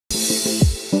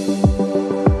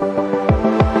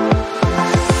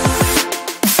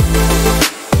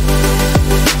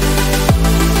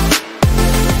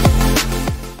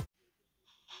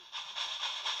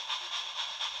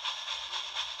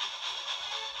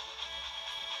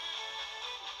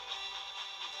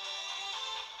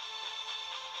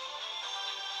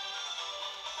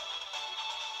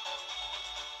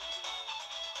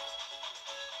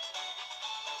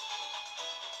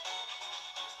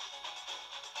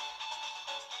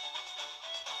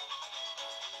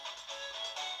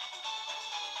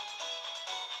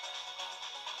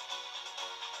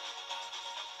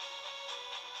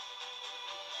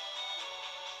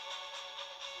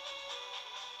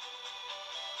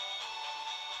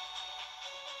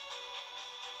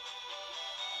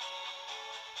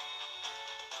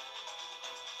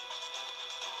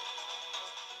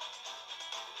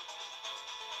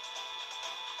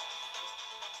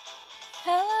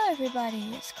everybody,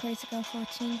 it's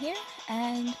CrazyGirl14 here,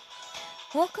 and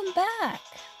welcome back!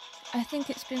 I think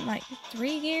it's been like 3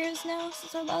 years now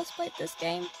since I last played this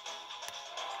game.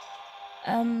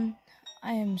 I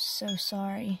am so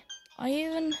sorry. I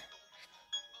even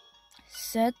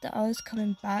said that I was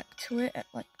coming back to it at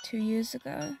like 2 years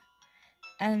ago,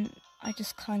 and I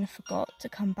just kind of forgot to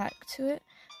come back to it,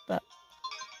 but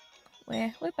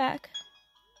we're back.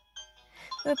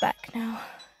 We're back now.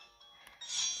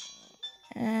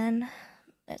 And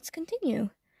let's continue.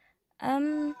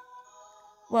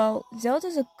 Well,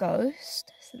 Zelda's a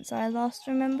ghost since I last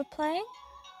remember playing.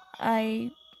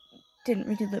 I didn't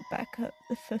really look back at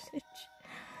the footage.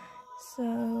 So,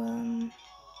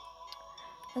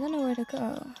 I don't know where to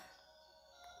go.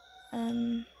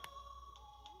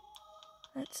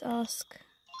 Let's ask.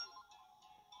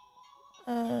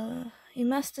 You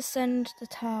must ascend the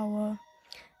tower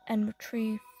and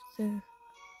retrieve the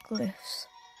glyphs.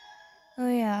 Oh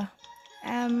yeah,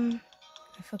 I've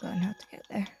forgotten how to get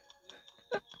there.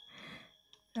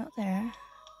 Not there.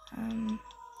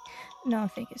 No, I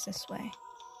think it's this way.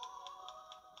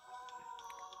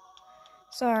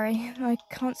 Sorry, I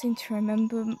can't seem to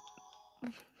remember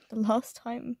the last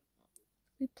time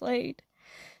we played.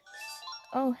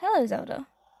 Oh, hello, Zelda.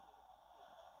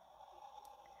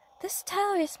 This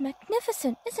tower is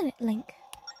magnificent, isn't it, Link?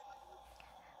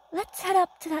 Let's head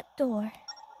up to that door.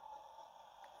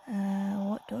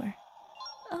 What door?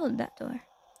 Oh, that door.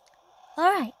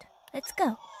 Alright, let's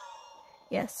go.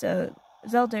 Yeah, so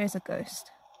Zelda is a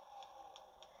ghost.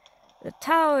 The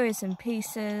tower is in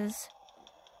pieces,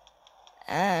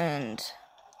 and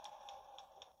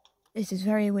it is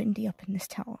very windy up in this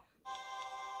tower.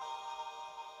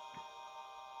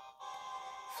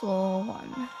 Floor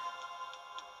 1.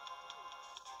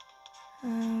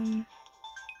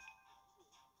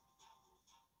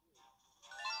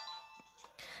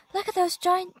 Look at those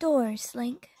giant doors,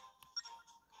 Link.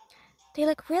 They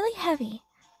look really heavy.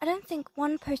 I don't think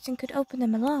one person could open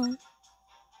them alone.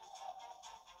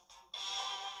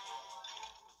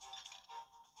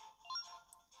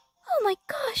 Oh my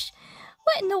gosh!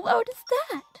 What in the world is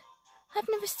that? I've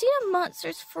never seen a monster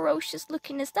as ferocious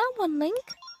looking as that one, Link.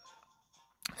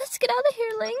 Let's get out of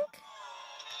here, Link.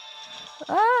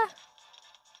 Ah!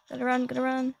 Gotta run, gotta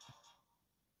run.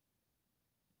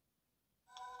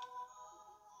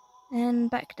 And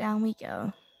back down we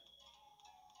go.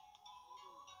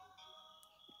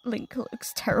 Link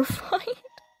looks terrified.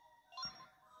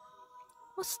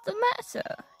 What's the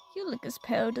matter? You look as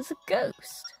pale as a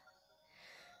ghost.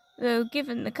 Though,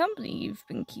 given the company you've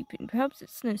been keeping, perhaps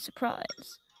it's no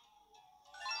surprise.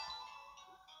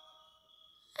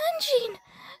 Anjean!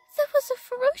 There was a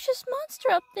ferocious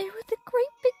monster up there with a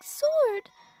great big sword.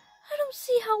 I don't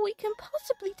see how we can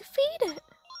possibly defeat it.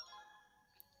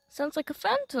 Sounds like a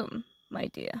phantom, my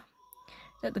dear.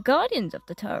 They're the guardians of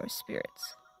the Tower of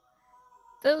Spirits.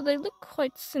 Though they look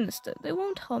quite sinister, they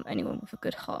won't harm anyone with a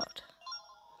good heart.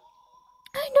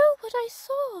 I know what I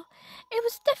saw. It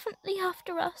was definitely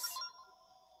after us.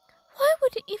 Why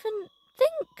would it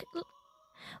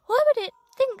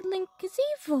think Link is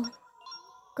evil?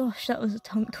 Gosh, that was a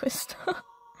tongue twister.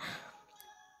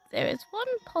 There is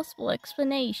one possible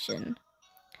explanation.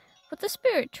 With the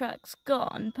spirit tracks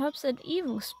gone, perhaps an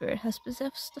evil spirit has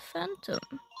possessed the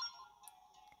phantom.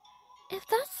 If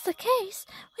that's the case,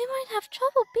 we might have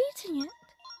trouble beating it.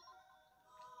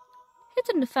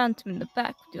 Hitting the phantom in the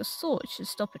back with your sword should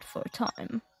stop it for a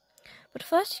time. But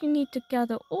first you need to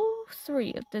gather all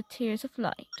 3 of the tears of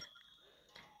light.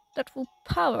 That will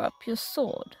power up your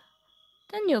sword.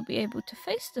 Then you'll be able to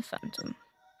face the phantom.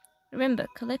 Remember,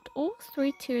 collect all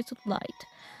 3 tears of light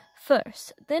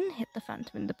first, then hit the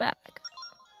phantom in the back.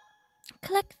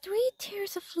 Collect 3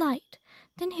 tears of light,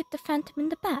 then hit the phantom in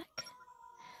the back.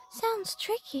 Sounds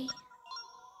tricky.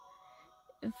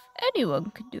 If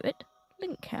anyone can do it,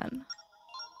 Link can.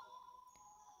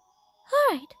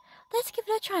 Alright, let's give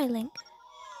it a try, Link.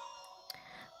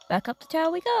 Back up the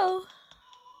tower we go.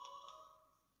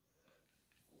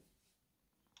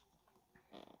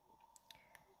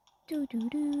 Do do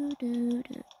do do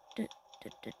do do do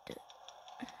do do.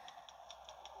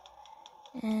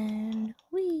 And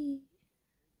whee.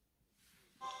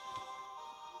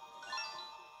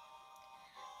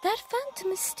 That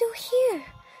phantom is still here.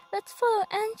 Let's follow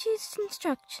Angie's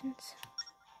instructions.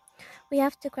 We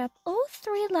have to grab all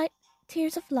 3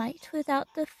 tears of light without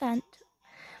the phantom.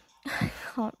 I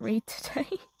can't read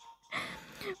today.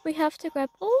 We have to grab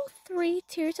all 3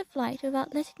 tears of light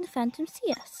without letting the phantom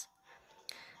see us.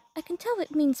 I can tell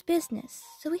it means business,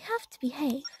 so we have to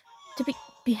behave.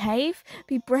 Behave?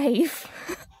 Be brave.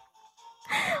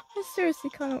 I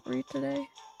seriously cannot read today.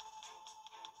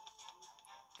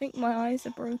 think my eyes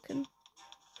are broken.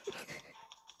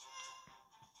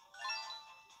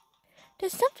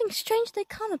 There's something strangely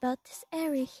calm about this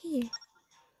area here.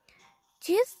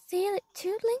 Do you feel it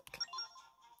too, Link?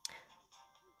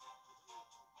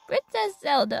 Princess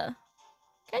Zelda,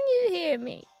 can you hear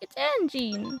me? It's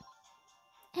Anjean.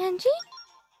 Anjean?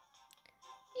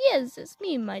 Yes, it's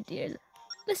me, my dear.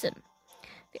 Listen,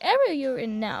 the area you're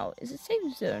in now is a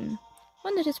safe zone,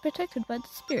 one that is protected by the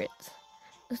spirits.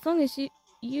 As long as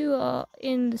you are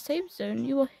in the safe zone,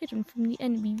 you are hidden from the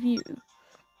enemy view.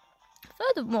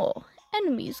 Furthermore,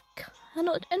 enemies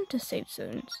cannot enter safe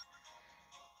zones.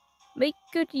 Make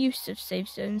good use of safe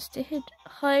zones to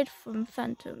hide from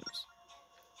phantoms.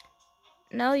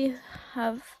 Now you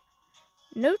have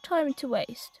no time to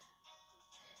waste.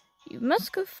 You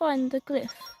must go find the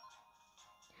glyph.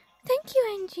 Thank you,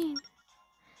 Anjean.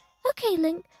 Okay,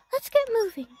 Link, let's get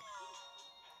moving.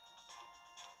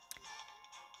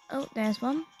 Oh, there's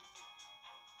one.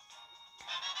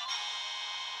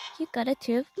 You got a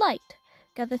Tear of Light.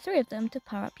 Gather 3 of them to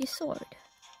power up your sword.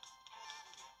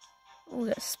 Oh, we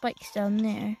got spikes down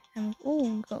there. And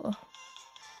we got a...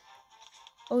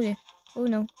 Oh yeah. Oh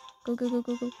no. Go, go, go,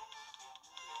 go, go.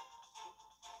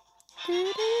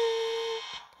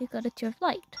 You got a Tear of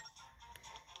Light.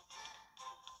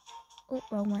 Oh,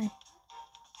 wrong way.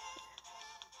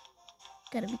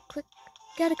 Gotta be quick.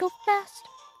 Gotta go fast.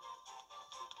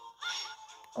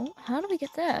 Oh, how do we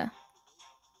get there?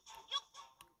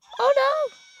 Oh no!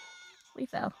 We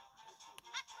fell.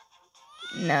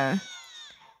 No.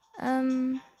 How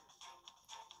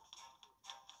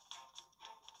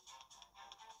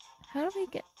do we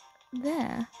get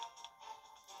there?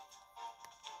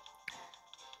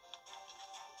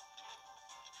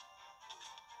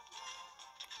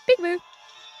 Big Boo!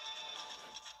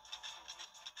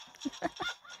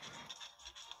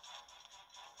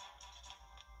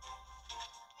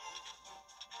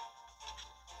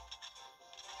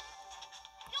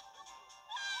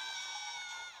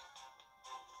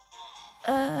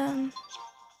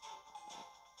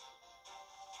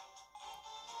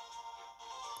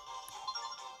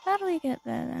 How do we get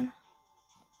there then?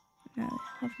 No, we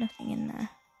have nothing in there.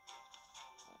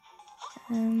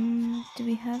 Do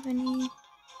we have any?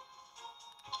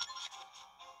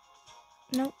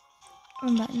 Nope.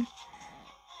 Wrong button.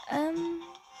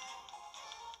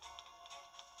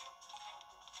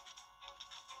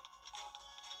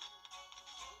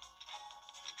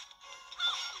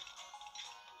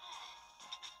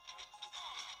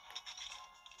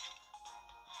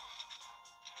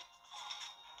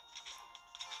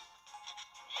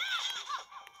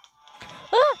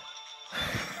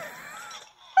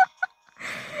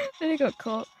 Really got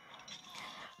caught.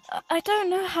 I don't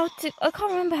know how to. I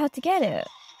can't remember how to get it,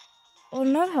 or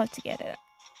know how to get it.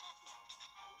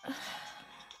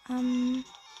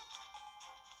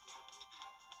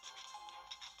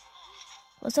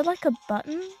 Was there like a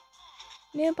button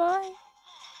nearby?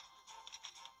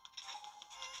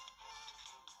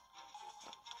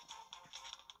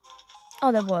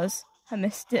 Oh, there was. I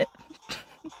missed it.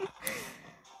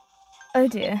 Oh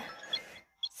dear.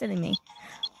 Silly me.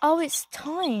 Oh, it's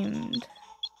timed.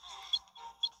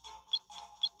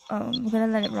 Oh, we're gonna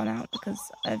let it run out because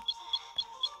I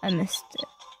missed it.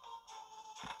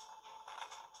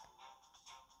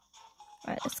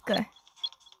 Right, let's go.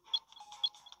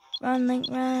 Run, Link,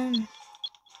 run.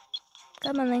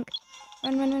 Come on, Link.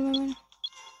 Run, run, run, run, run.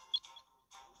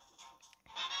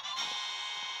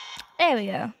 There we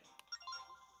go.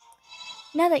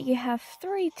 Now that you have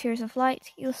 3 Tears of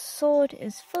Light, your sword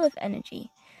is full of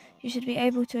energy. You should be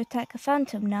able to attack a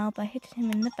phantom now by hitting him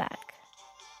in the back.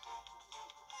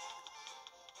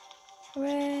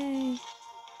 Hooray!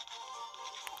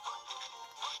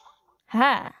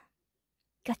 Ha!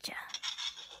 Gotcha.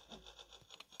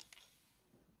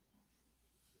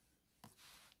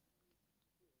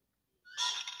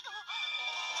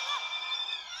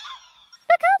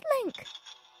 Look out, Link!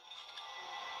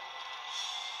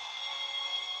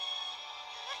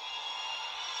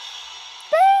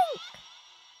 Link!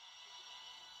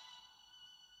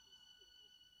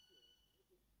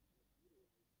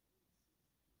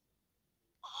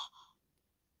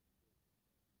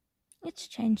 It's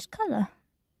changed colour.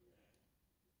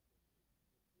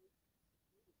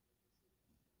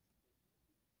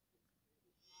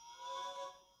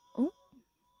 Oh.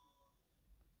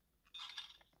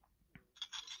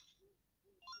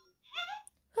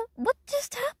 What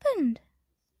just happened?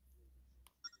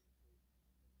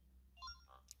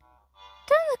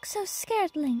 Don't look so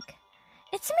scared, Link.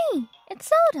 It's me. It's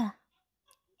Zelda.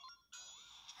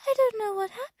 I don't know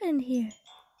what happened here.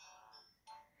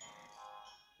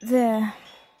 There.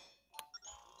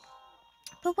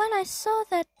 But when I saw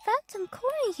that phantom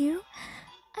corner you,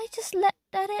 I just leapt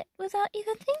at it without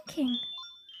even thinking.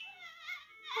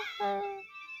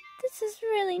 This is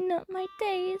really not my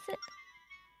day, is it?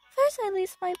 First I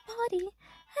lose my body,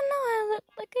 and now I look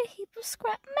like a heap of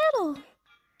scrap metal.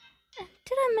 And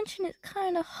did I mention it's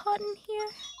kinda hot in here?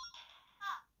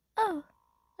 Oh,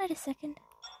 wait a second.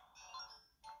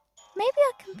 Maybe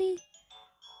I can be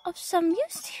of some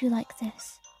use to you like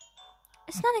this.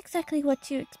 It's not exactly what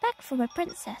you expect from a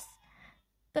princess,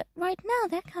 but right now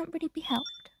that can't really be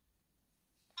helped.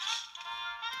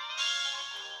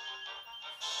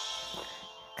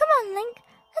 Come on, Link,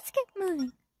 let's get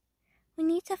moving. We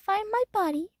need to find my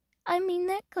body, I mean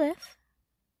that glyph.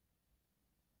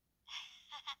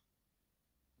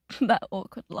 That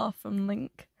awkward laugh from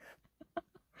Link.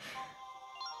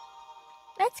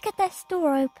 Let's get that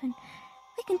door open.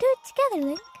 We can do it together,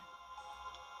 Link.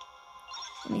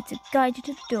 I need to guide you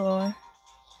to the door.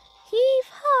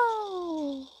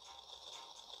 Heave-ho!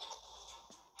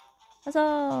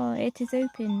 Huzzah! It is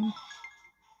open.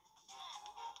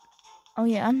 Oh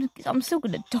yeah, I'm still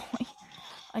gonna die.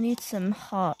 I need some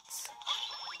hearts.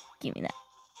 Give me that.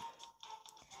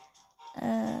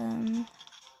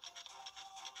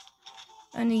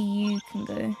 Only you can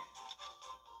go.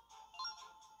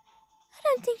 I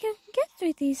don't think you can get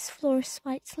through these floor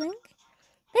spikes, Link.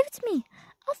 Leave it to me.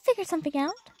 I'll figure something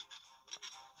out.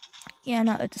 Yeah,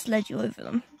 no, I just led you over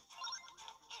them.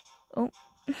 Oh.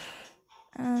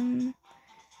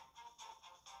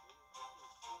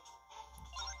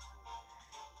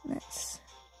 Let's...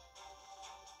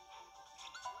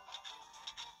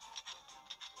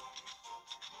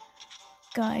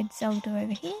 guide Zelda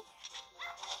over here.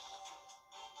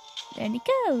 There we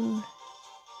go.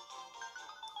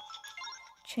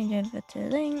 Change over to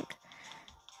Link.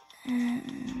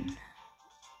 And...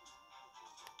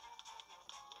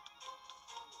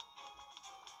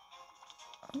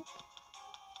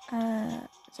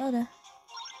 Zelda.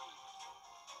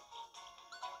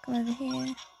 Come over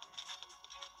here.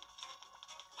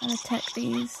 I'll attack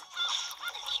these.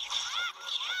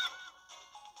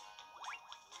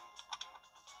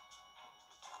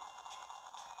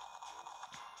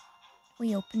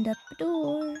 We opened up a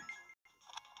door.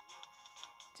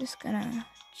 Just gonna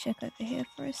check over here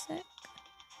for a sec.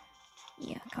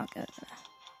 Yeah, I can't go over there.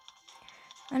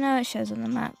 I know it shows on the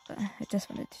map, but I just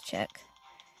wanted to check.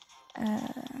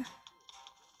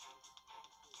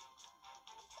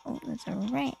 Oh, there's a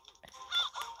rat.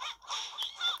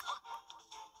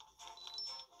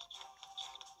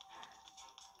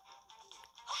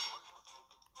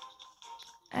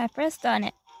 I pressed on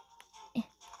it. There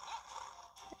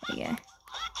we go.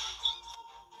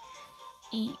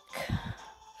 Eek.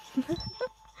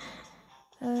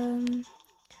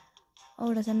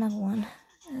 Oh, there's another one.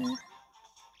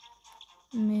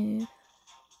 Move.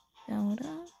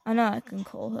 Zelda. I know I can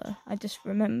call her. I just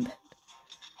remembered.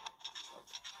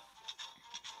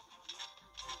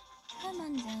 Come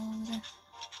on, Zelda.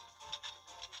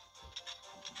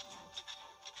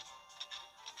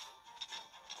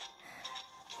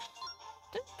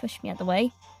 Don't push me out the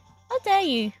way. How dare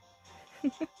you?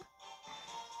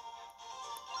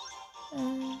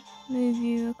 Move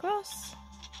you across,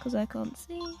 because I can't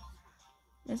see.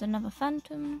 There's another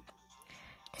phantom.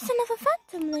 There's another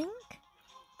phantom, Link.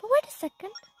 But wait a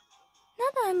second. Now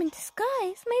that I'm in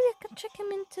disguise, maybe I can trick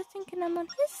him into thinking I'm on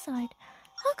his side.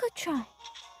 I'll go try.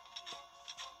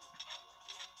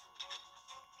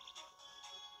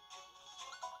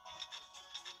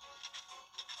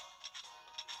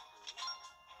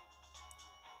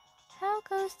 How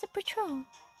goes the patrol?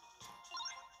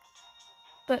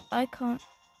 But I can't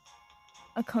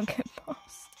get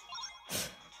past.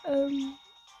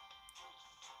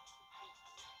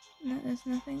 No, there's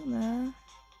nothing there.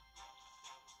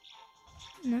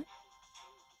 No.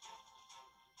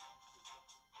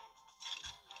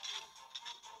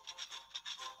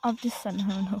 I've just sent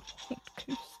her on a wild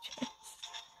goose chase.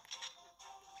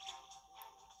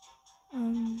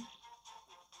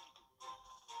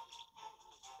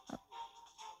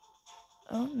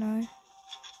 Oh no.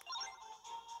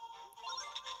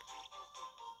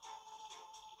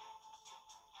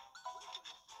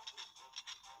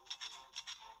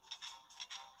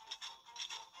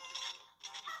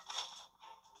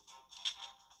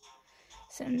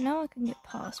 So now I can get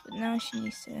past, but now she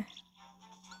needs to...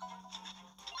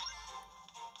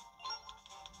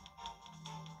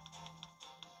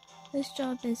 This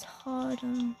job is hard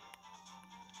on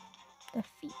the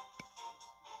feet.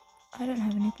 I don't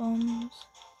have any bombs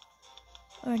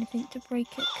or anything to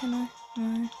break it, can I?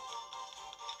 No.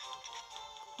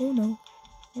 Oh no.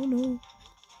 Oh no.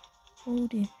 Oh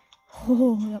dear.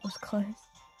 Oh, that was close.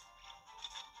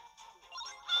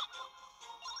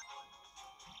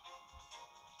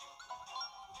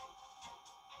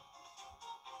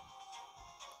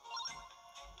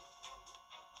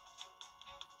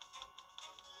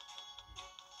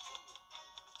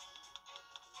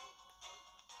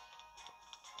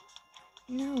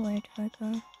 Now where do I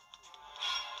go?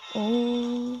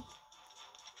 Oh.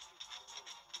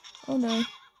 Oh no.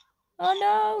 Oh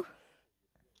no!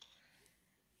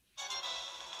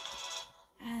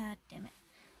 Ah, damn it.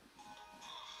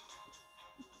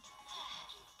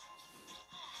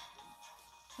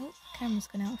 Oh, camera's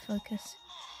gone out of focus.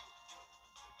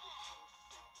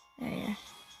 There you go.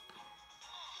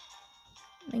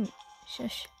 Link,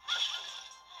 shush.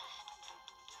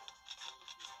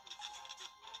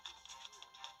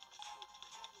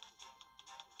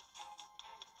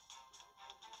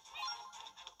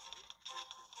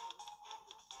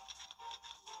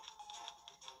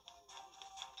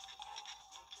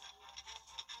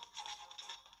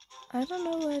 I don't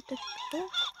know where to go.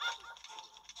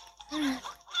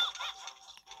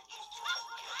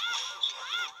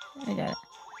 I got it.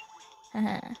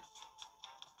 Haha.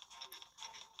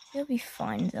 You'll be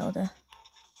fine, Zelda.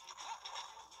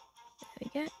 There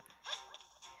we go.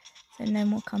 So no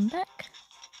more comeback.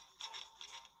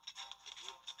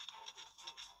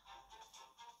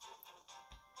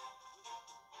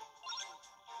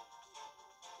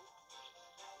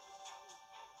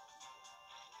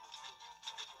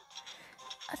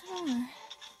 I don't know.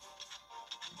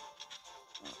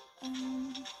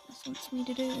 This wants me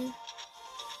to do.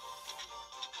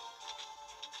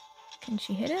 Can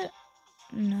she hit it?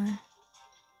 No.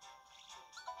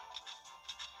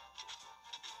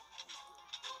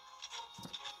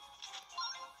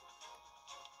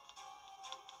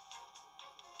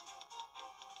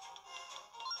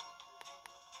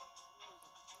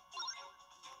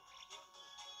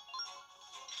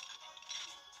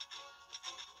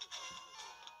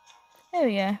 There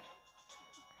we go.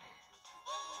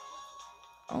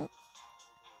 Oh.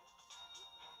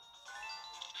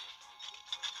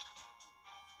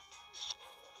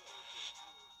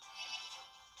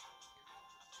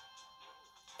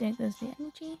 There goes the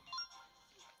energy.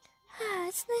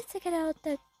 It's nice to get out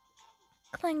the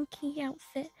clanky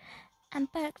outfit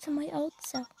and back to my old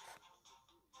self.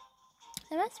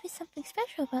 There must be something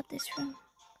special about this room.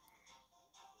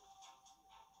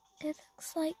 It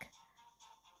looks like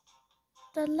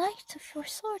the light of your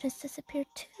sword has disappeared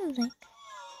too, Link.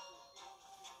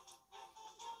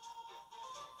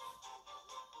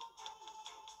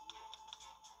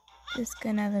 Just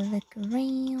gonna have a look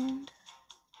around.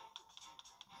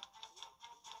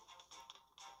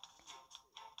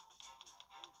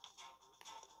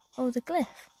 Oh, the glyph.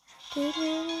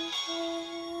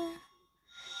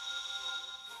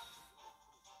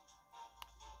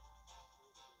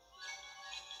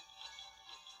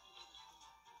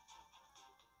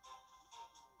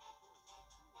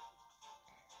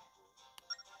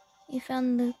 You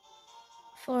found the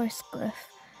forest glyph.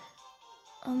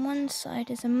 On one side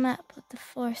is a map of the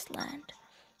forest land.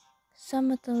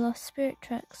 Some of the lost spirit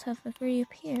tracks have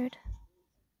reappeared.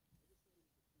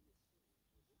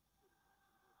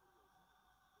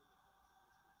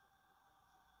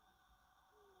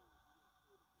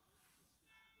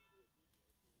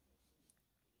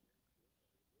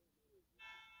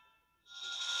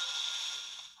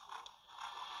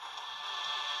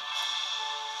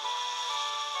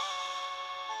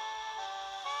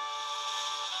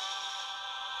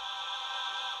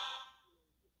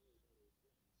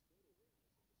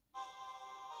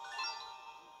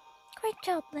 Great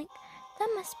job, Link. That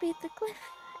must be the glyph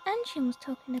Angie was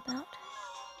talking about.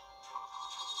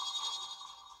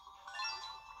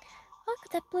 What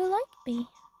could that blue light be?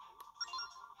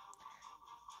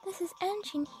 This is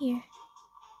Angie here.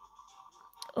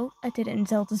 Oh, I did it in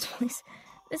Zelda's voice.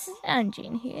 This is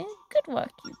Angie here. Good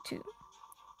work, you two.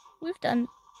 You've done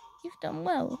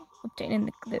well obtaining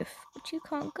the glyph, but you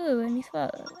can't go any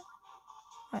further.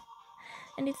 Right.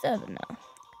 Any further now.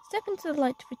 Step into the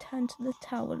light to return to the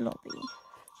tower lobby.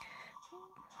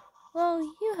 Well,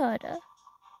 you heard her,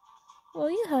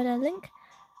 Link.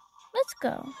 Let's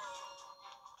go.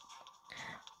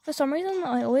 For some reason,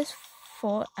 I always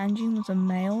thought Angie was a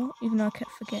male, even though I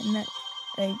kept forgetting that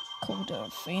they called her a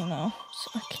female,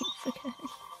 so I keep forgetting.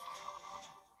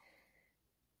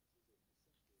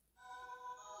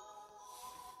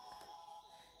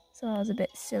 So I was a bit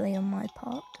silly on my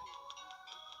part.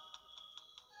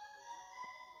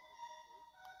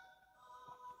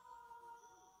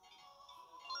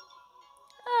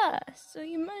 So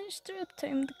you managed to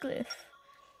obtain the glyph.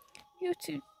 You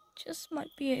two just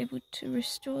might be able to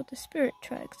restore the spirit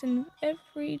tracks in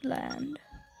every land.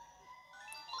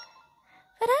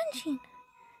 But Angie,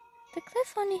 the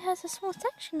glyph only has a small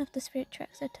section of the spirit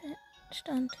tracks attached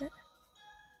onto it.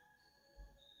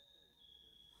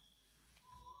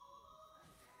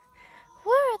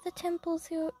 Where are the temples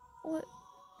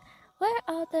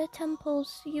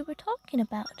you were talking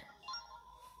about?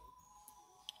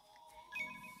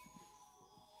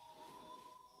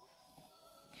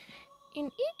 In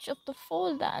each of the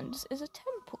 4 lands is a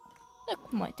temple.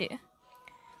 Look, my dear.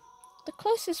 The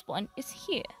closest one is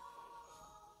here.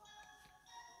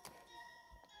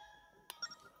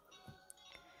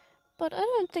 But I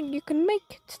don't think you can make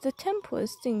it to the temple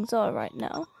as things are right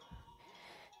now.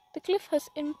 The glyph has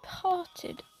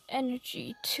imparted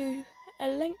energy to a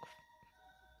length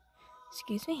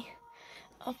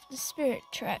of the spirit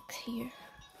tracks here.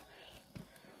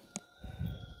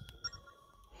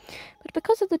 But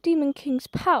because of the Demon King's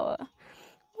power,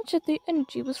 much of the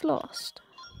energy was lost.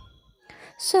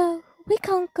 So, we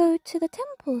can't go to the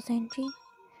temples, Angie?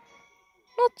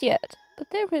 Not yet, but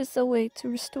there is a way to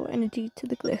restore energy to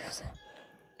the glyphs.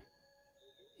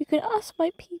 You can ask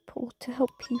my people to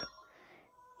help you.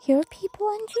 Your people,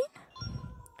 Angie?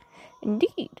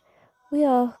 Indeed, we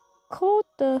are called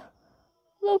the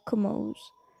Locomos.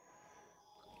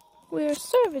 We are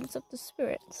servants of the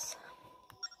spirits.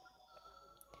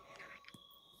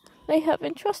 They have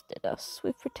entrusted us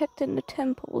with protecting the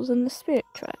temples and the spirit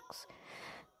tracks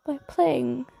by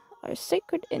playing our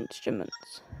sacred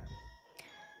instruments.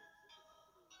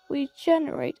 We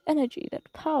generate energy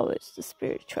that powers the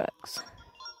spirit tracks.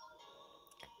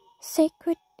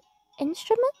 Sacred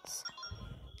instruments?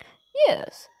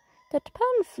 Yes, that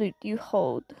pan flute you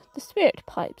hold, the spirit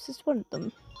pipes, is one of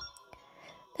them.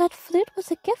 That flute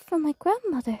was a gift from my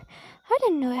grandmother. I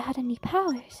didn't know it had any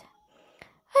powers.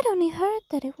 I'd only heard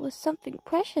that it was something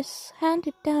precious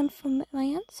handed down from my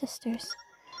ancestors.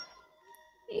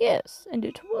 Yes, and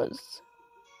it was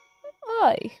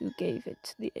I who gave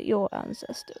it to your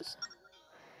ancestors,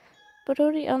 but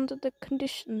only under the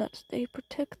condition that they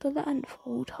protect the land for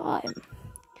all time.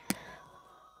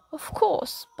 Of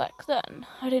course, back then,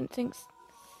 I didn't think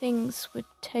things would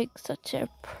take such a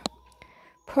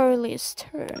perilous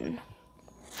turn.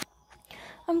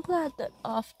 I'm glad that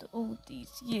after all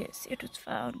these years it has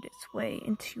found its way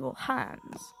into your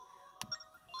hands.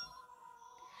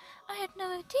 I had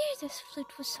no idea this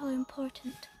flute was so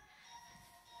important.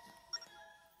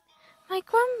 My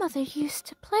grandmother used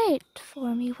to play it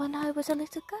for me when I was a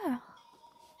little girl.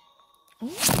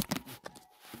 Ooh.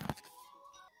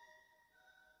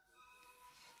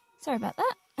 Sorry about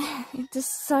that. It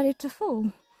decided to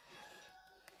fall.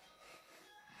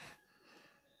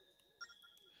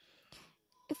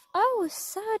 If I was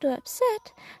sad or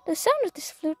upset, the sound of this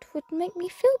flute would make me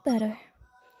feel better.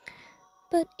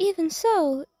 But even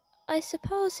so, I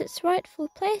suppose its rightful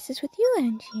place is with you,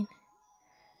 Angine.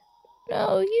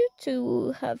 No, you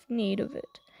two have need of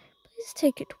it. Please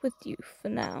take it with you for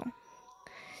now.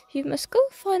 You must go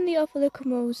find the other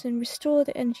Locomos and restore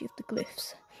the energy of the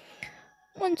glyphs.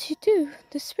 Once you do,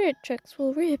 the spirit tracks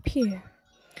will reappear.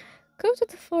 Go to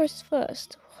the forest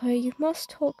first, where you must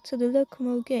talk to the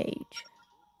Locomo Gauge.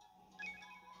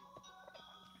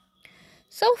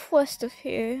 Southwest of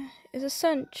here is a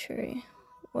sanctuary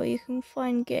where you can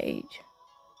find Gauge.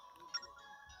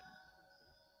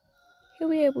 He'll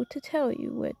be able to tell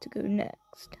you where to go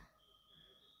next.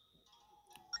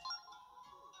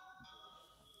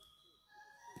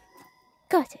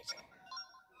 Got it.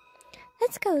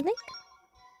 Let's go, Link.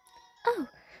 Oh,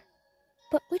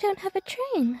 but we don't have a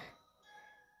train.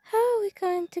 How are we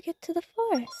going to get to the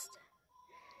forest?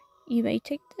 You may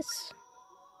take this.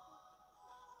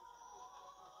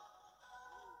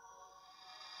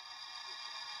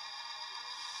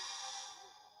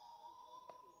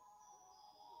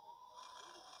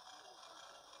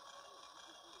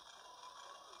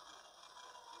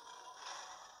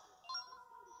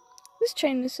 This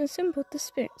train is a symbol of the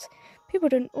spirits. People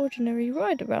don't ordinarily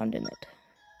ride around in it.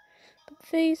 But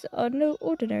these are no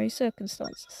ordinary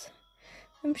circumstances.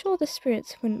 I'm sure the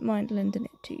spirits wouldn't mind lending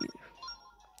it to you.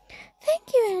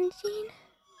 Thank you,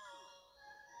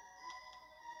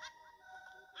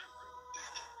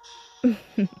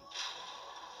 Angine.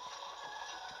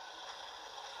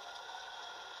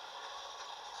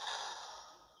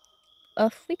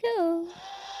 Off we go.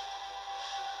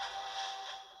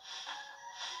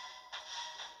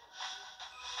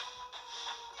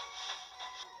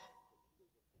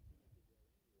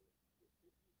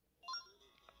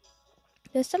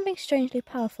 There's something strangely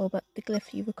powerful about the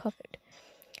glyph you recovered.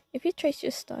 If you trace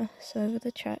your steps over the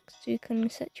tracks, you can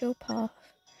set your path.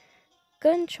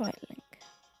 Go and try it, Link.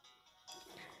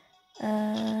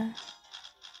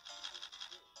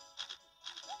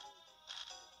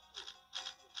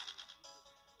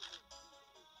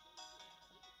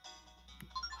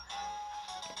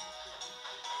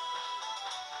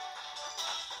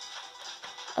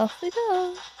 Off we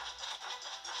go.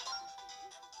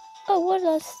 Oh, one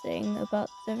last thing about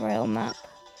the rail map.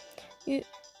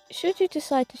 Should you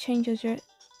decide to change your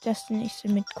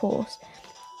destination mid-course,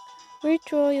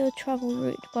 Redraw your travel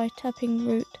route by tapping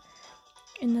route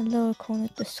in the lower corner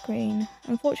of the screen.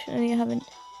 Unfortunately, I haven't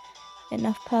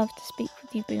enough power to speak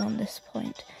with you beyond this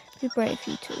point. Be brave,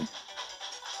 you two.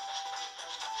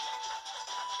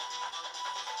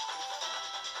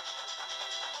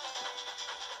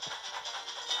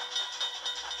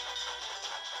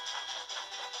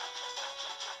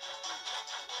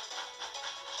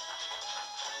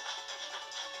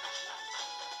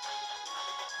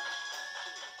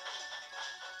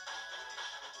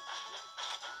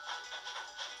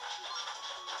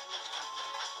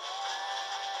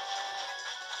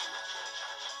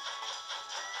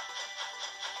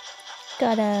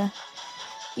 Gotta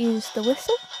use the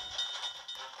whistle.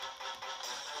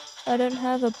 I don't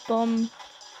have a bomb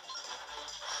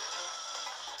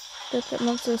that the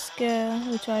monsters scare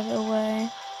or drive it away.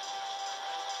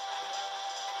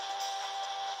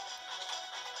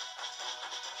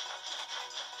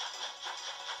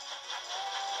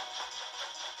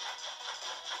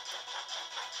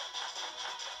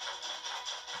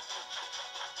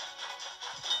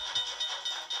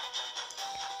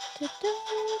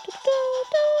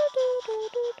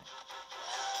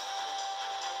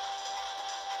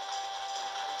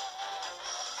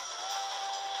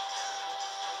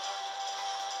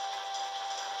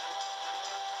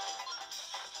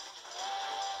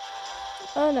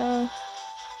 Oh no.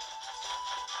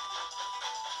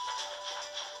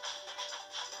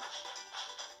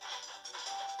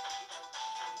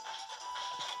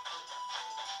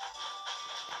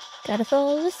 Gotta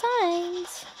follow the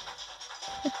signs.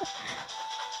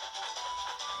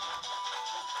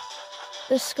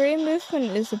 The screen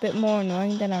movement is a bit more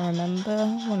annoying than I remember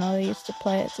when I used to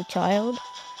play as a child.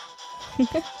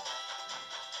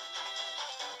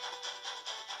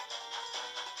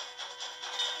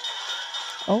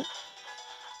 Oh.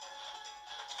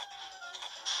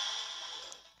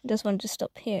 I just wanted to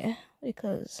stop here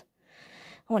because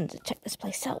I wanted to check this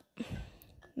place out.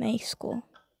 May School.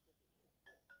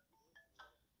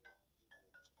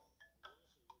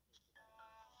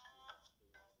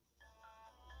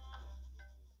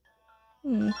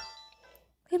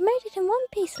 We made it in one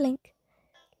piece, Link.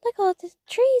 Look at all the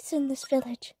trees in this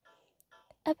village.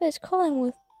 I bet it's crawling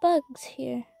with bugs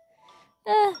here.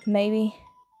 Maybe.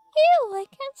 Ew, I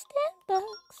can't stand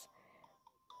bugs.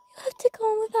 You have to go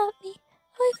on without me.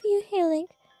 Why for you here, Link?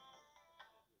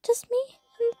 Just me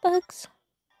and the bugs.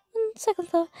 On second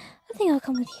thought, I think I'll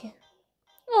come with you.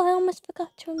 Oh, I almost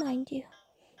forgot to remind you.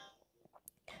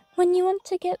 When you want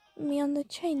to get me on the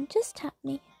train, just tap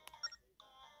me.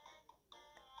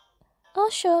 I'll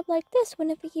show up like this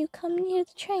whenever you come near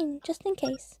the train, just in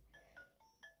case.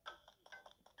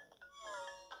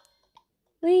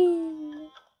 Whee!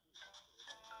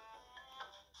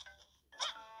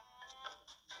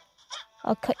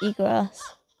 I'll cut you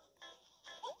grass.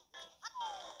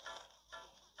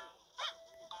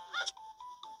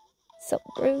 So,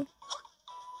 bro.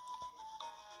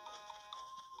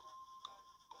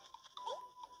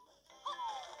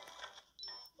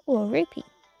 Oh, a rupee.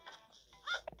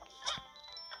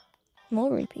 More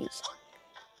rupees.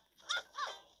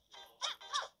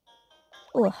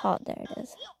 Oh, a heart. There it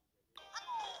is.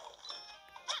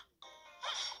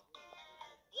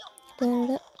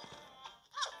 Da-da-da.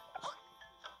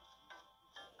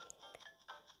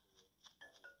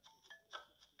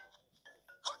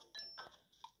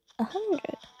 $100.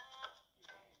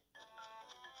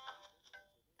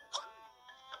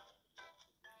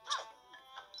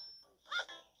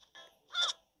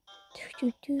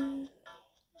 Do-do-do.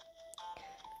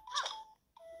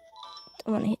 I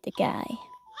want to hit the guy.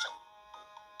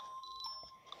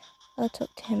 I'll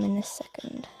talk to him in a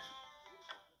second.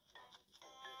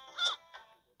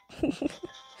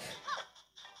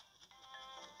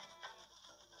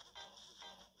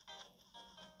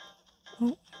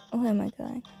 Oh, where am I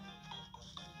going?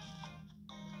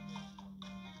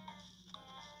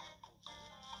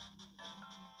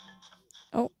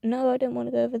 Oh, no, I don't want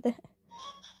to go over there.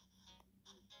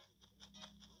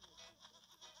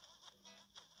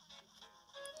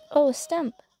 Oh, a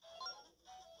stamp.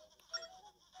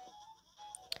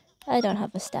 I don't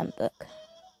have a stamp book.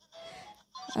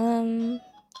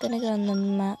 Gonna go on the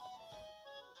map.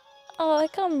 Oh, I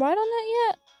can't write on that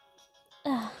yet?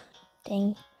 Ah,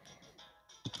 dang.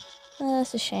 Oh,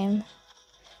 that's a shame.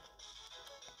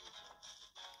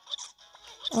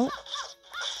 Oh.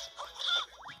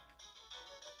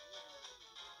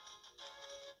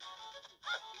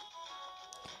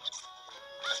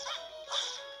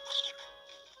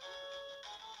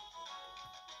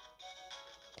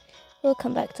 We'll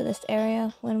come back to this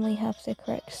area when we have the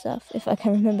correct stuff, if I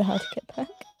can remember how to get back.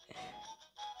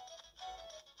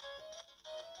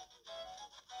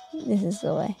 This is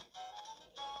the way.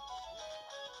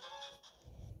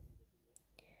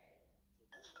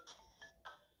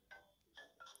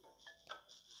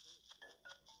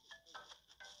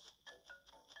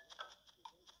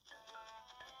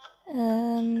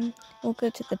 We'll go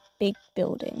to the big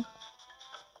building.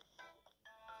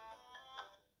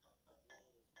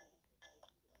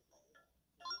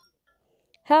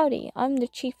 Howdy, I'm the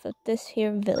chief of this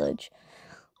here village.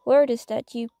 Word is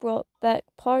that you brought back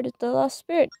part of the lost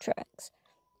spirit tracks.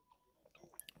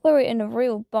 We're in a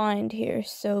real bind here,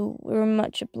 so we're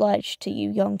much obliged to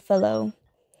you, young fellow.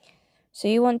 So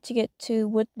you want to get to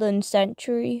Woodland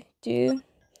Sanctuary, do you?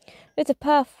 It's a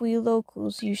path we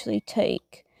locals usually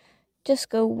take. Just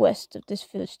go west of this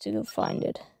village to go find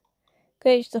it.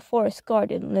 Gage the forest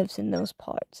guardian lives in those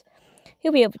parts.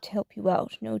 He'll be able to help you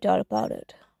out, no doubt about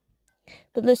it.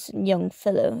 But listen, young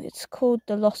fellow, it's called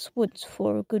the Lost Woods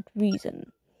for a good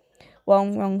reason.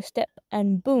 One wrong step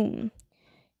and boom,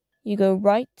 you go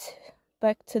right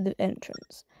back to the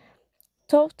entrance.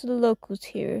 Talk to the locals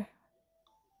here.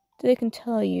 They can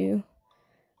tell you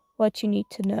what you need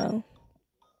to know.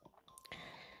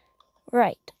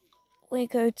 Right, we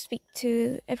go to speak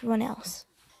to everyone else.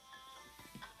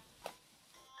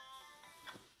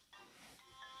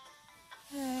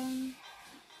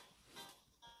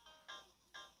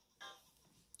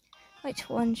 Which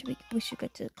one should we should go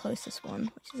to the closest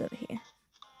one, which is over here.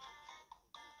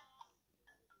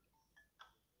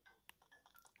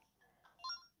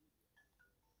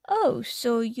 Oh,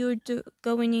 so you're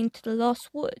going into the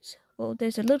Lost Woods? Well,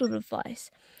 there's a little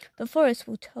advice. The forest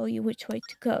will tell you which way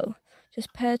to go.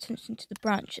 Just pay attention to the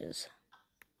branches.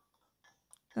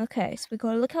 Okay, so we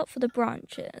gotta look out for the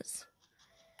branches.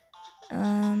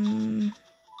 We're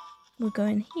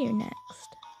going here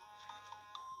next.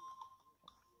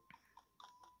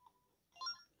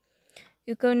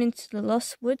 You're going into the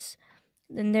Lost Woods,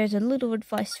 then there's a little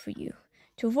advice for you.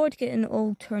 To avoid getting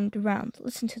all turned around,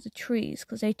 listen to the trees,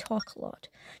 because they talk a lot.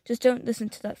 Just don't listen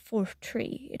to that fourth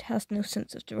tree. It has no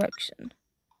sense of direction.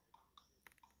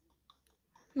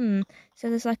 So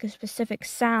there's like a specific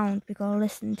sound we gotta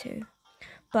listen to.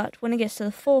 But when it gets to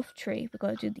the fourth tree, we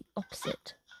gotta do the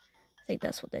opposite. I think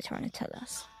that's what they're trying to tell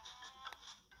us.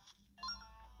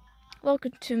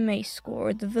 Welcome to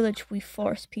Mayscore, the village we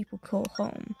forest people call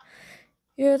home.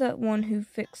 You're that one who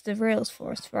fixed the rails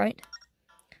for us, right?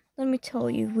 Let me tell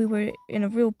you, we were in a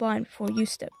real bind before you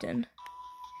stepped in.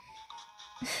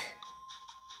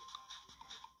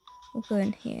 We'll go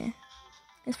in here.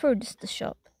 It's probably just the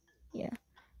shop. Yeah.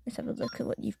 Let's have a look at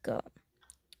what you've got.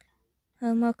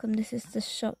 Welcome, this is the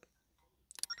shop.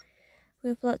 We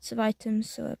have lots of items,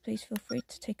 so please feel free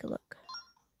to take a look.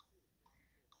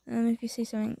 If you see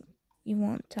something you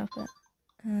want, tap it.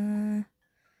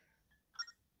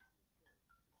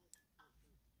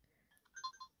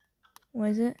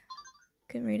 What is it?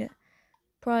 Couldn't read it.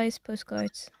 Prize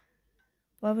postcards.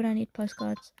 Why would I need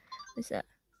postcards? What is that?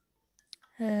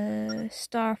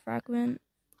 Star fragment.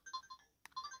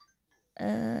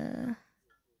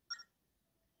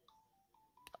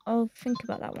 I'll think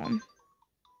about that one.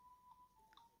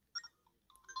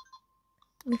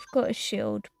 We've got a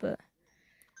shield, but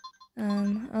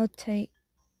I'll take.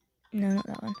 No, not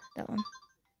that one. That one.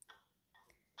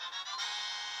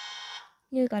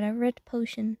 You got a red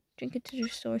potion. Drink it to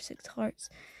restore 6 hearts.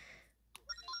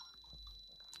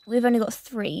 We've only got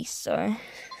 3, so.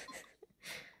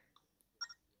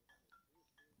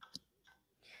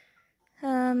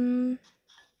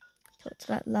 Talk to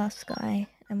that last guy,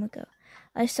 and we'll go.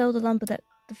 I sell the lumber that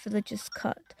the villagers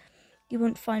cut. You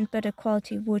won't find better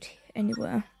quality wood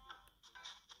anywhere.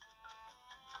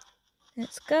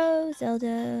 Let's go,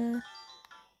 Zelda.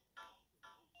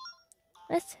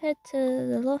 Let's head to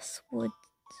the Lost Woods.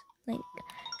 Link.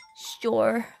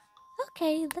 Sure.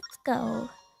 Okay, let's go.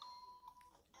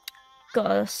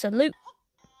 Gotta salute.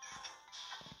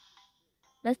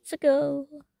 Let's go.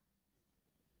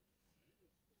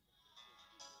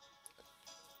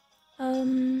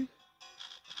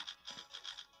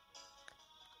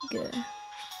 Good.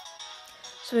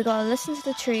 So we gotta listen to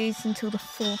the trees until the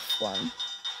 4th one.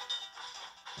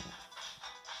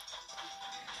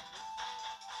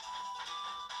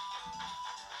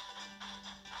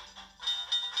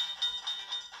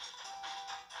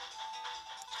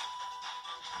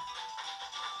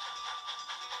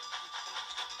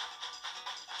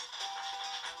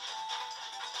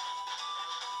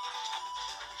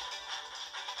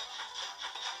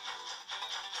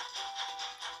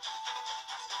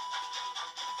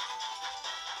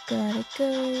 Gotta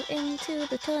go into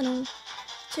the tunnel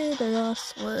to the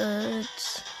Lost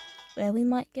Woods, where we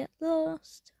might get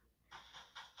lost.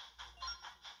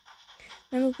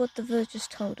 Remember what the villagers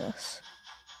told us.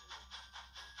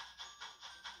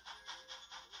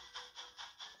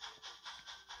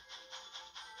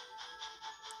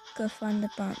 Go find the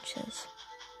branches.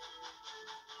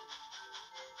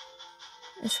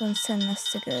 This one's telling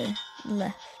us to go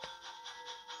left.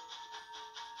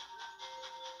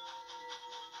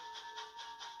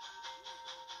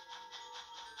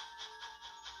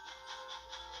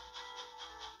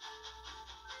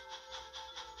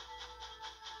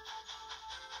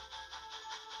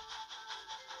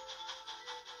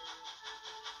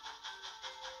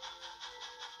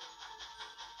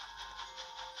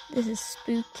 This is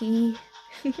spooky.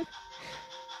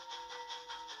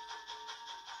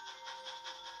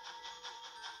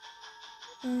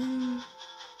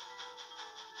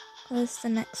 Where's the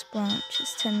next branch?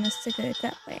 It's telling us to go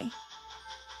that way.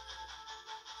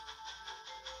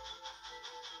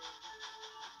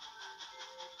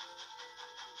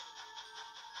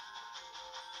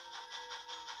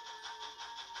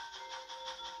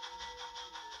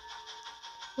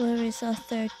 Where is our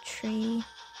third tree?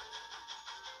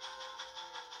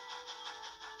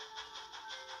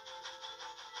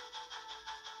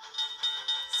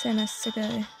 Send us to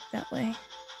go that way.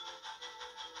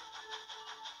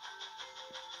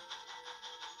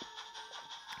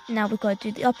 Now we've got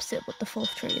to do the opposite of what the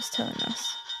fourth tree is telling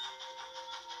us.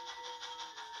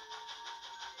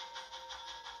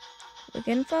 We're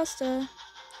getting faster.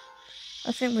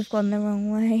 I think we've gone the wrong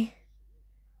way.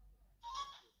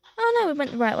 Oh no, we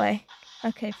went the right way.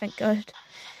 Okay, thank God.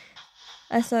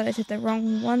 I thought I did the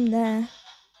wrong one there.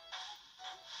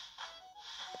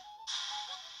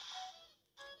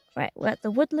 Right, we're at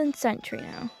the Woodland Sanctuary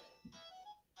now.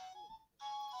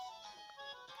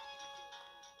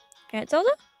 Okay, Zelda?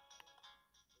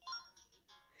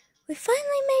 We finally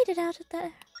made it out of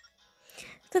there.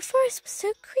 The forest was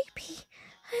so creepy.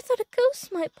 I thought a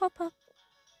ghost might pop up.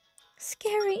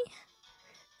 Scary.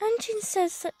 Anjin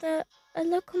says that a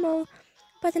locomo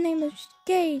by the name of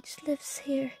Gage lives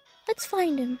here. Let's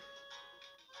find him.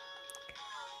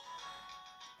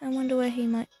 I wonder where he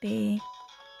might be.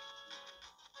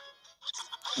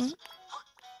 Oh.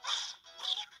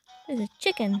 There's a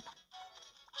chicken.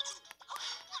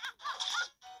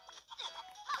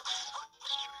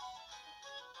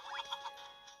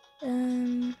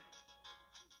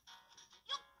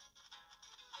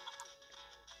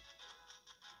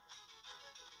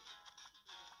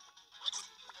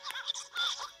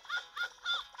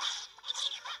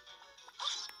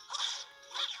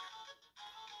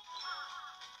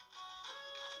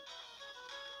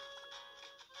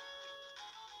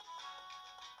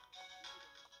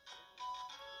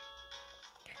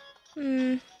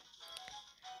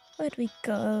 Where'd we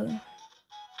go?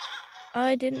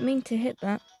 I didn't mean to hit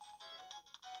that.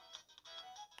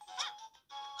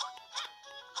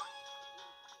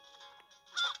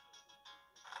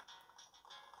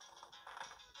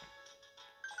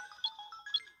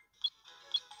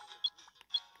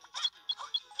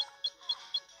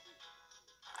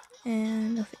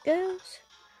 And off it goes.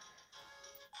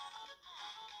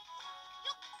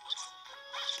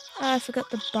 Oh, I forgot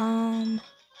the bomb.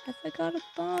 I forgot a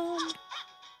bomb.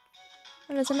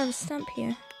 Oh, there's another stamp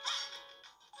here.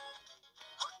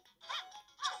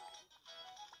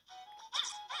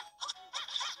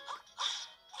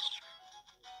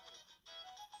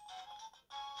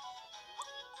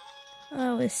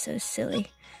 Oh, it's so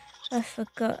silly. I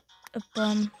forgot a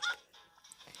bomb.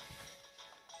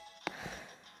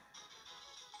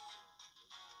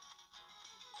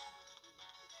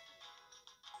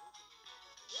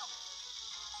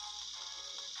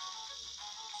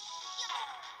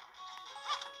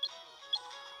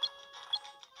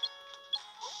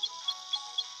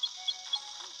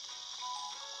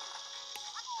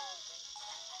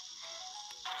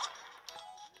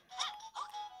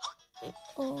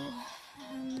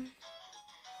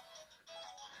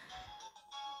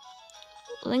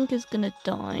 Link is gonna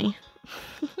die.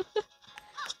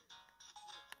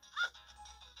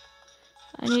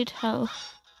 I need help.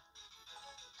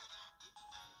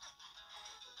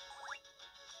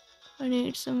 I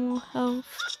need some more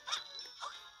health.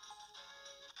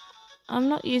 I'm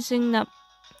not using that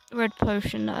red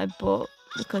potion that I bought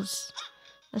because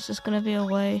that's just gonna be a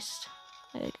waste.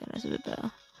 There you go, that's a bit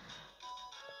better.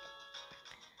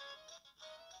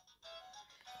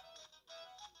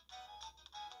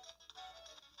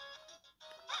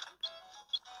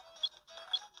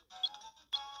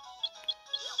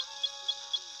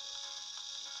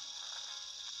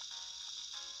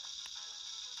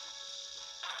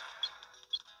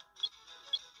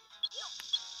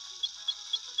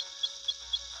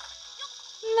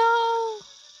 No!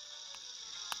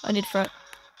 I need throw.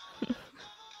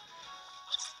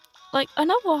 Like, I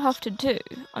know what I have to do.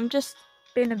 I'm just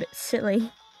being a bit silly.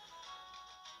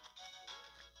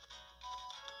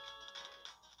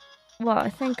 Well, I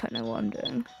think I know what I'm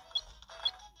doing.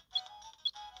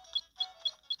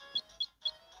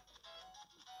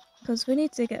 Because we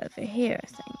need to get over here, I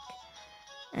think.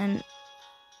 And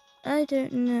I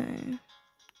don't know.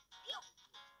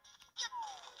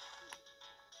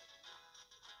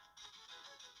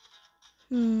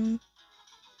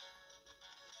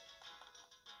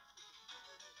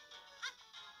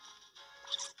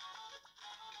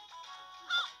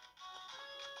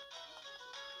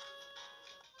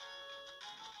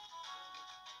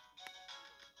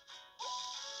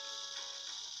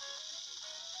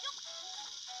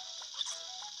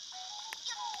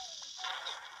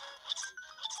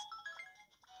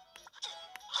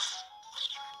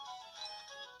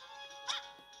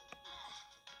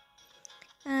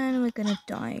 And we're gonna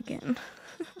die again.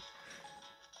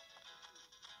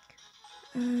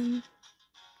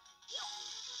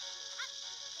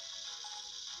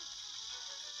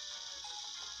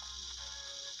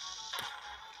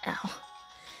 Ow.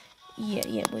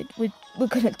 Yeah, we're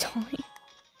gonna die.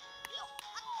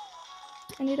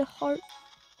 I need a heart.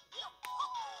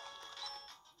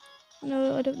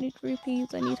 No, I don't need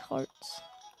rupees, I need hearts.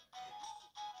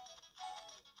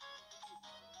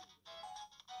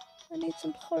 I need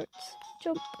some hearts.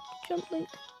 Jump, Link.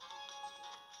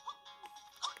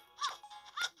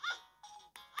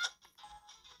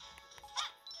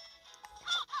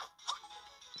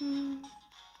 I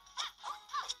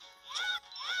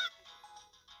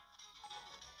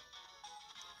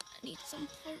need some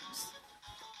hearts.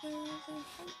 Where are the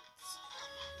hearts?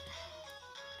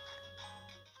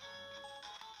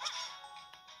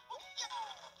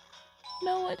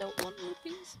 No, I don't want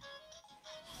rupees.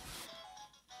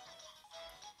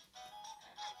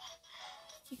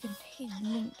 You can hear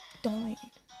Link dying.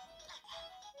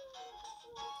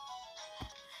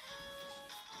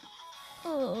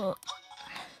 Oh.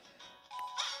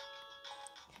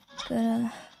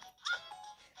 Gotta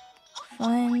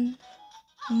find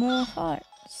more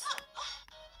hearts.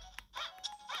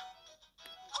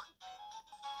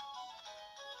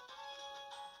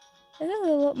 This is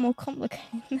a lot more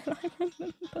complicated than I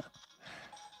remember.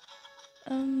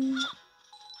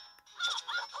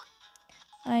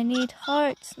 I need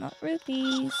hearts, not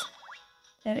rupees.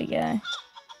 There we go.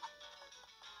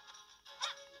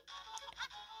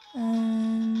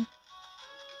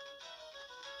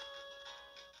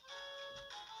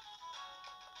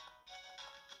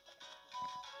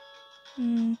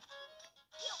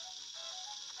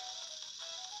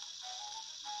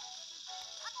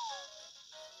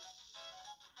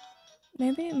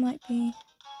 Maybe it might be.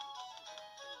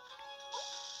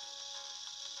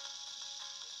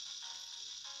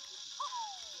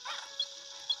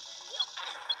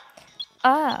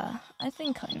 Ah, I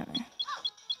think I know.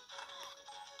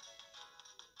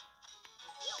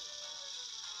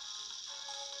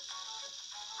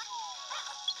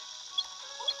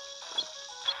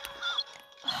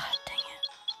 Ah, dang it.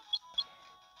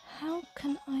 How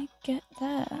can I get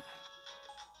there?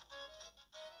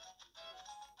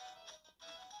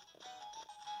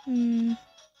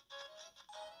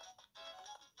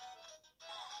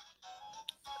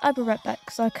 I'll be right back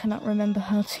because I cannot remember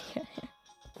how to get here.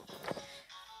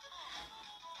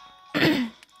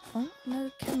 Oh,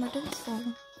 no, camera, don't fall.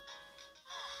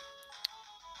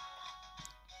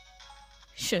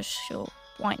 Shush, you're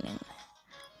whining.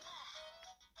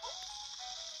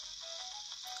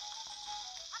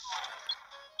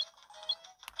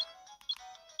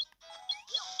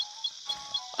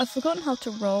 I've forgotten how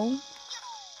to roll.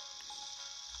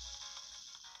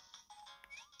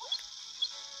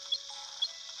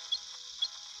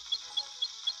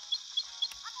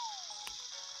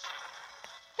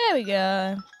 There we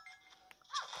go.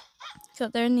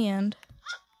 Got there in the end.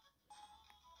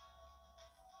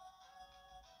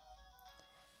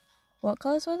 What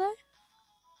colours were they?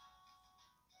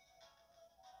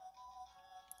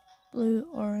 Blue,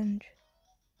 orange.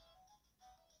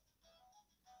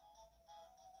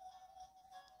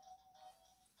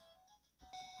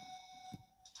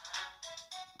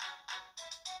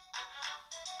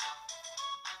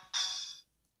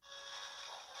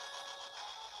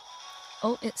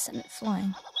 Oh, it sent it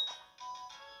flying.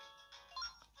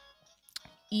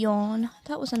 Yawn.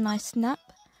 That was a nice nap.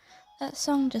 That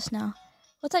song just now.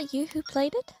 Was that you who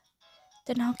played it?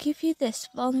 Then I'll give you this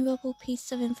valuable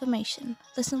piece of information.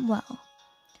 Listen well.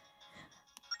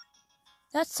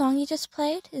 That song you just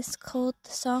played is called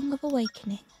the Song of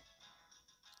Awakening.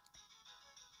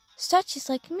 Statues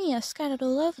like me are scattered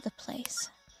all over the place.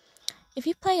 If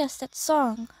you play us that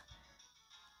song,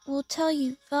 will tell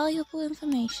you valuable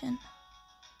information.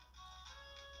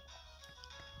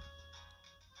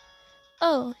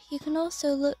 Oh, you can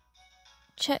also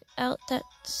check out that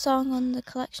song on the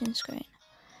collection screen.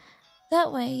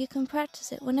 That way you can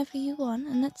practice it whenever you want,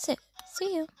 and that's it.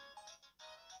 See you.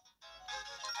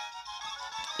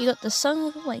 You got the Song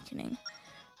of Awakening.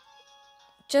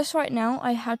 Just right now,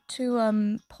 I had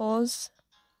to pause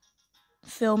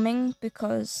filming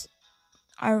because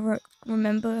I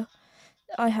remember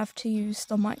I have to use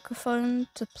the microphone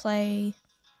to play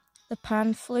the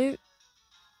pan flute,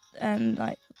 and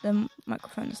like the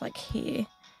microphone is like here,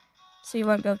 so you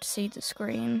won't be able to see the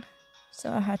screen,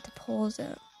 so I had to pause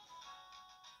it.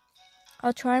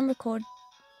 I'll try and record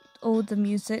all the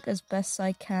music as best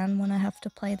I can when I have to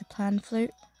play the pan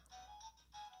flute,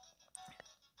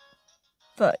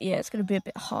 but yeah, it's gonna be a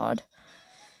bit hard.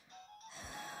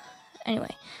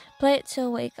 Anyway, play it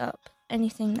till wake up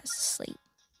anything that's asleep.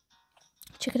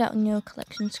 Check it out on your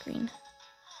collection screen.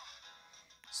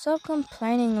 Stop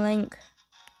complaining, Link.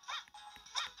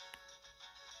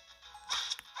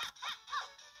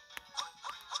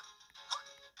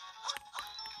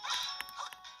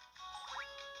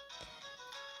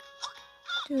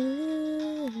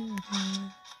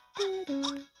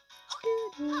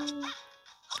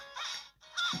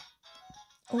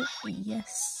 Oh,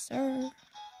 yes, sir.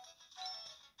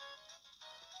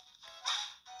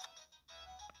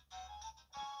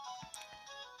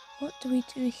 What do we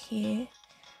do here?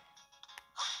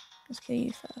 Let's kill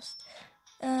you first.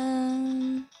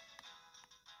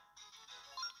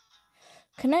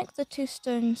 Connect the two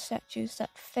stone statues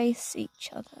that face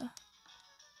each other.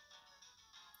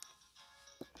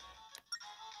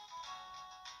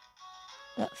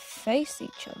 That face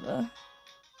each other?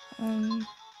 I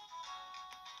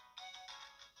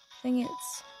think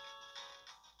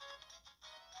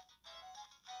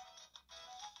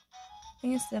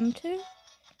it's them two?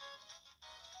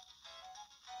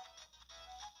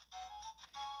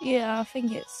 Yeah, I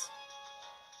think it's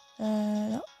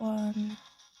that one.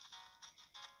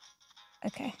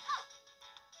 Okay. I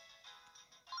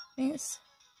think it's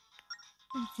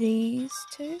these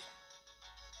two.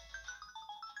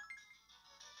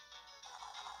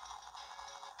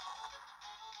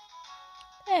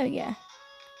 There we go.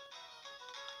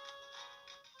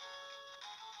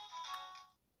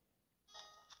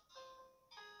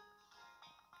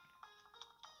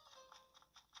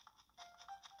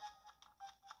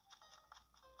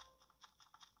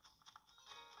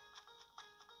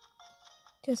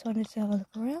 Just wanted to have a look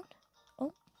around.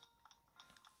 Oh.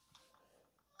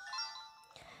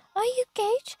 Are you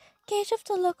Gage? Gage of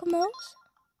the Locomotives?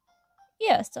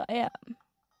 Yes, I am.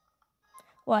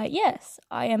 Why, yes,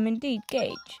 I am indeed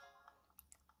Gage.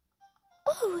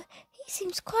 Oh, he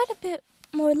seems quite a bit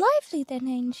more lively than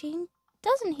Angie,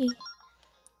 doesn't he?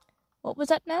 What was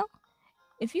that now?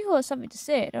 If you got something to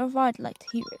say, I'd like to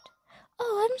hear it.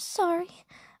 Oh, I'm sorry.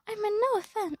 I meant no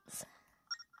offense.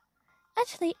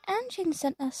 Actually, Angie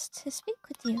sent us to speak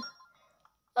with you.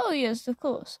 Oh, yes, of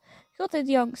course. You're the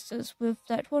youngsters with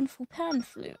that wonderful pan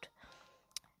flute.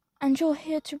 And you're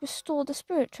here to restore the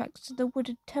spirit tracks to the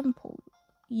wooded temple,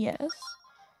 yes?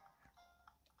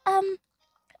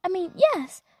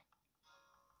 Yes.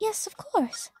 Yes, of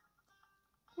course.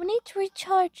 We need to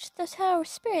recharge the Tower of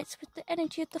Spirits with the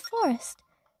energy of the forest.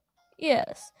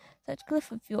 Yes, that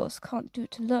glyph of yours can't do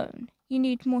it alone. You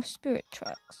need more spirit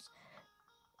tracks.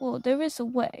 Well, there is a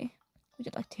way. Would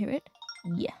you like to hear it?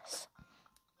 Yes.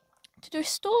 To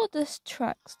restore the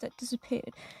tracks that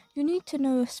disappeared, you need to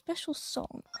know a special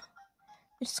song.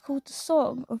 It's called the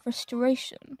Song of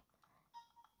Restoration,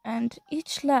 and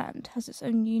each land has its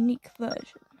own unique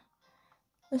version.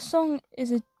 The song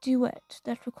is a duet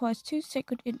that requires two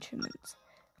sacred instruments.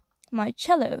 My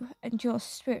cello and your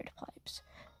spirit pipes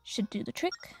should do the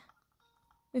trick.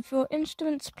 With your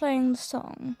instruments playing the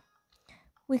song,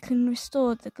 we can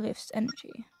restore the glyph's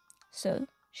energy. So,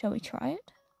 shall we try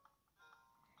it?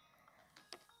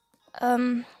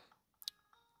 I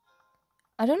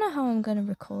don't know how I'm going to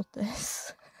record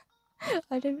this.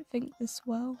 I don't think this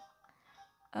well.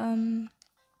 Hang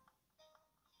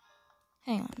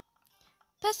on.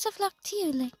 Best of luck to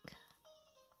you, Link.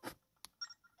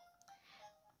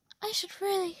 I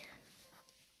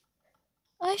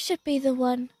should be the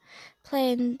one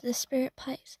playing the spirit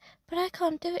pipes, but I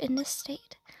can't do it in this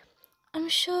state. I'm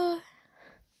sure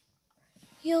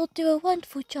you'll do a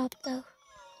wonderful job, though.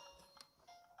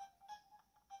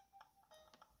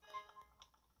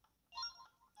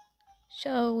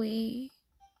 Shall we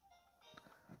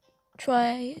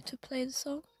try to play the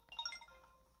song?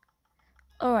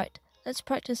 Alright, let's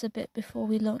practice a bit before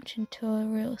we launch into a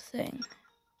real thing.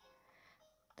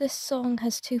 This song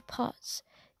has 2 parts,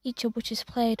 each of which is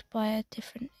played by a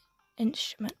different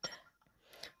instrument.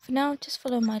 For now, just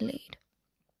follow my lead.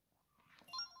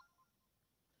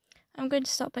 I'm going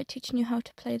to start by teaching you how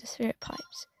to play the spirit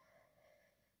pipes.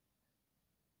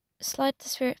 Slide the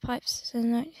spirit pipes so the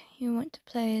note you want to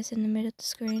play is in the middle of the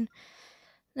screen.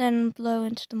 Then blow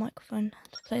into the microphone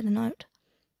to play the note.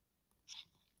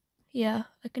 Yeah,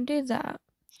 I can do that.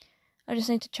 I just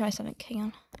need to try something. Hang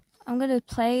on. I'm going to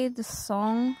play the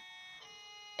song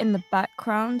in the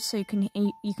background so you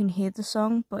can hear the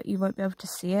song, but you won't be able to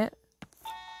see it.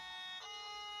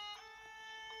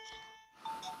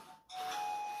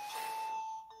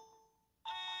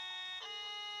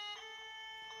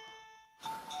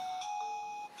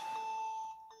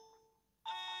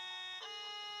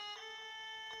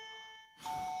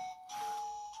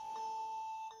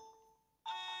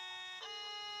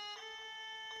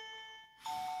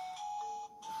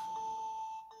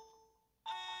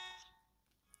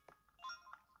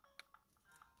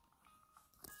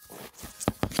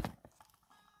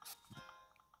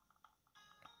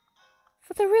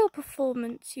 For the real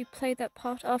performance, you play that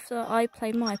part after I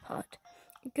play my part.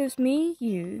 It goes me,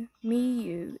 you,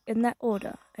 in that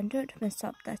order, and don't mess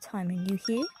up that timing, you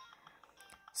hear?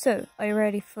 So, are you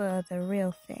ready for the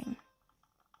real thing?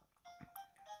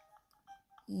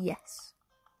 Yes.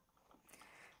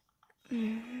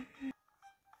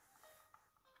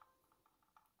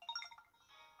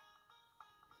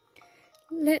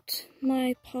 Let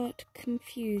my part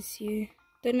confuse you.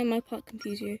 Don't let my part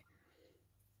confuse you.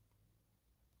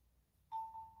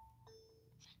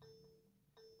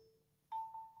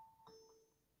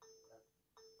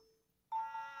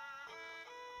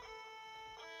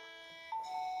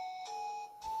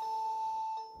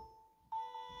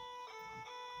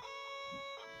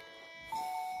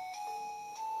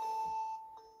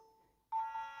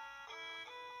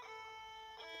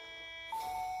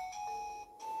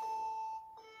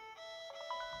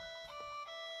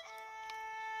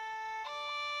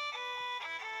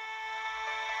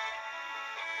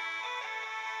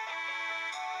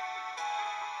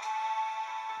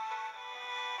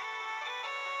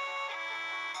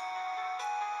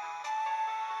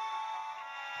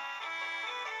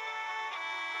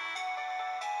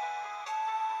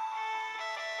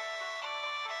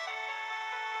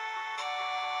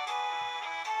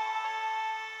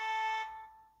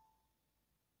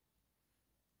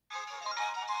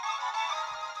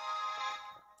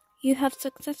 You have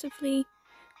successfully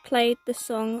played the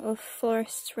Song of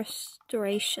Forest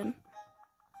Restoration.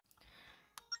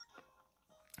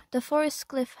 The forest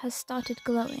glyph has started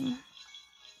glowing.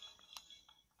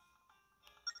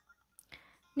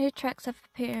 New tracks have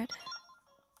appeared.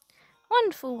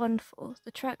 Wonderful, wonderful.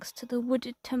 The tracks to the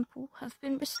wooded temple have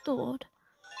been restored.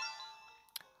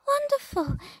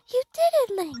 Wonderful! You did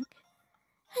it, Link!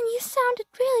 And you sounded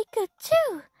really good,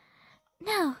 too!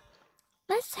 Now,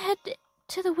 let's head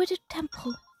to the wooded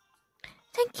temple.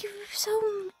 Thank you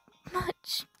so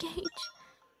much, Gage.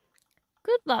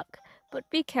 Good luck, but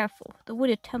be careful. The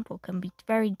wooded temple can be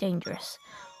very dangerous.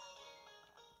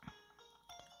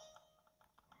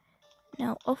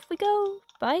 Now off we go.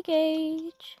 Bye,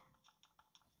 Gage.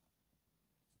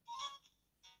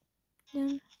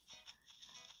 And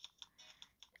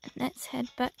let's head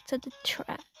back to the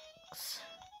tracks.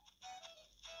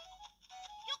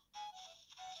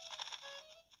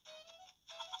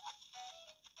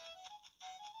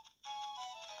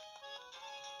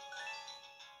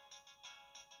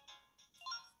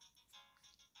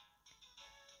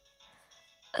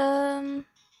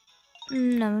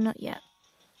 No, not yet.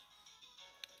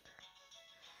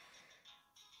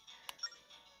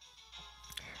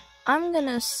 I'm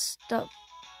gonna stop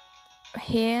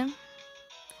here,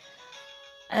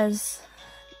 as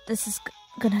this is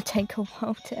gonna take a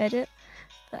while to edit,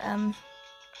 but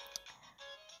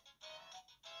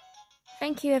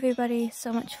thank you everybody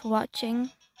so much for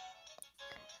watching.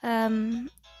 I'm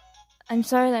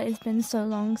sorry that it's been so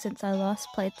long since I last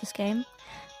played this game,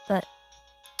 but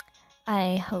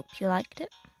I hope you liked it.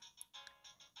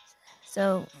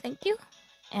 So thank you,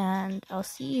 and I'll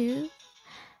see you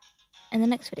in the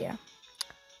next video.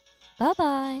 Bye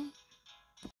bye.